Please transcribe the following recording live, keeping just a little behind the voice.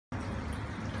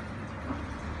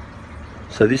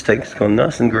So this tank's gone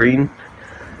nice and green,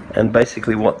 and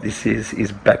basically what this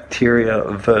is bacteria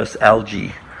versus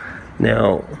algae.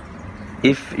 Now,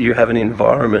 if you have an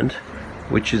environment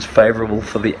which is favorable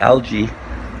for the algae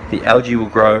will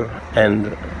grow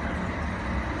and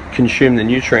consume the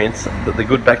nutrients that the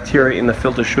good bacteria in the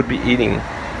filter should be eating.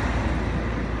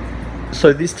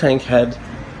 So this tank had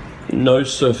no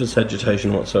surface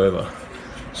agitation whatsoever.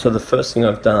 So the first thing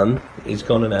I've done is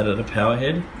gone and added a power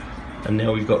head, and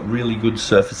now we've got really good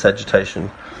surface agitation.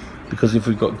 Because if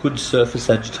we've got good surface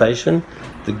agitation,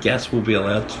 the gas will be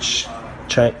allowed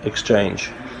to exchange.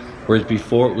 Whereas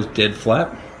before it was dead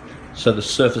flat, so the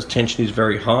surface tension is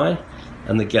very high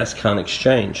and the gas can't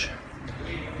exchange.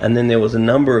 And then there was a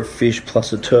number of fish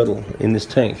plus a turtle in this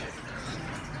tank.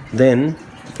 Then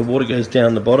the water goes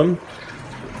down the bottom.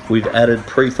 We've added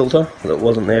pre-filter that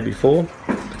wasn't there before,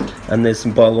 and there's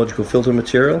some biological filter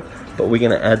material, but we're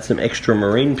going to add some extra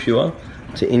marine pure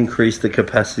to increase the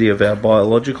capacity of our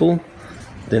biological.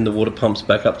 Then the water pumps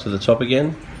back up to the top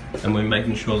again, and we're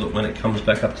making sure that when it comes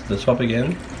back up to the top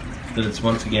again, that it's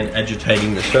once again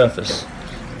agitating the surface.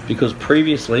 Because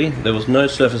previously there was no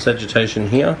surface agitation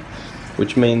here,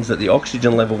 which means that the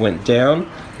oxygen level went down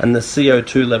and the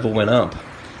CO2 level went up.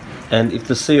 And if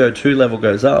the CO2 level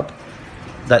goes up,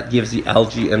 that gives the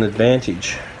algae an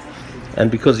advantage. And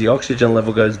because the oxygen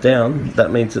level goes down,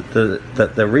 that means that the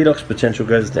redox potential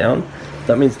goes down.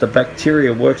 That means the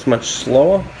bacteria works much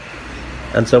slower.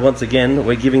 And so once again,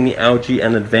 we're giving the algae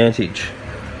an advantage.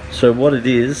 So what it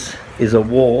is a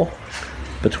war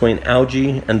between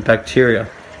algae and bacteria.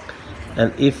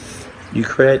 And if you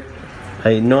create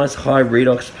a nice high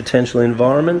redox potential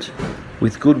environment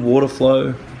with good water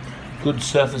flow, good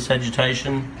surface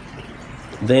agitation,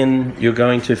 then you're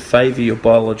going to favor your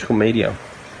biological media.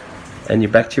 And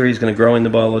your bacteria is going to grow in the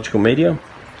biological media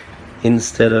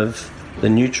instead of the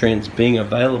nutrients being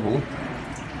available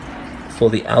for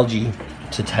the algae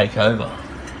to take over.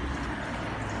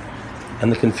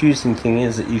 And the confusing thing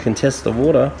is that you can test the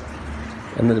water,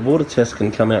 and the water test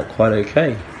can come out quite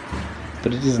okay.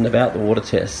 But it isn't about the water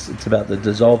test, it's about the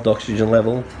dissolved oxygen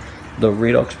level, the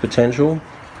redox potential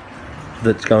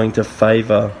that's going to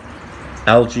favor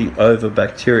algae over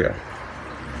bacteria.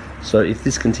 So if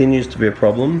this continues to be a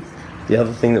problem, the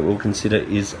other thing that we'll consider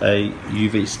is a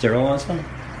UV sterilizer.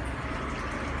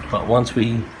 But once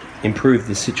we improve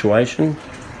the situation,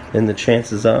 then the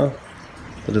chances are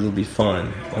that it'll be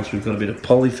fine. Once we've got a bit of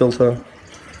polyfilter,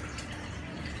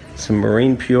 some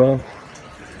marine pure,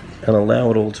 and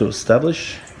allow it all to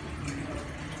establish,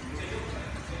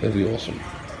 it'll be awesome.